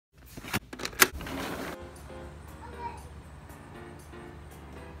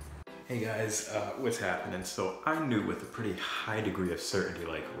Hey guys, what's happening? So I knew with a pretty high degree of certainty,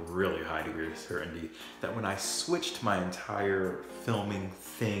 like really high degree of certainty, that when I switched my entire filming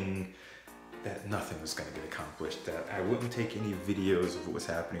thing, that nothing was gonna get accomplished, that I wouldn't take any videos of what was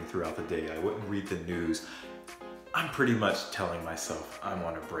happening throughout the day, I wouldn't read the news. I'm pretty much telling myself I'm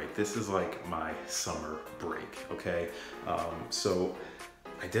on a break. This is like my summer break, okay? So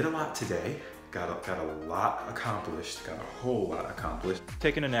I did a lot today. Got a lot accomplished, got a whole lot accomplished.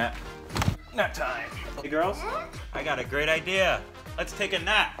 Taking a nap. Nap time. Hey girls, I got a great idea. Let's take a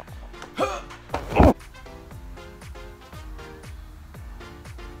nap.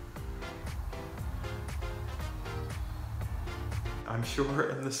 I'm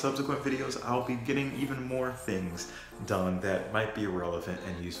sure in the subsequent videos I'll be getting even more things done that might be relevant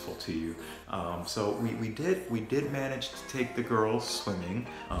and useful to you. So we did manage to take the girls swimming.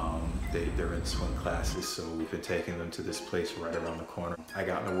 They're in swim classes, so we've been taking them to this place right around the corner. I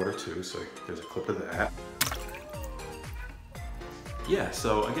got in the water too, so there's a clip of that. Yeah,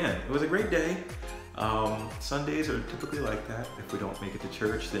 so again, it was a great day. Sundays are typically like that. If we don't make it to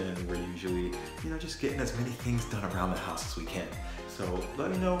church, then we're usually, just getting as many things done around the house as we can. So let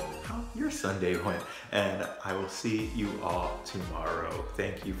me know how your Sunday went, and I will see you all tomorrow.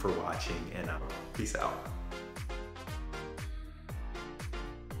 Thank you for watching, and peace out.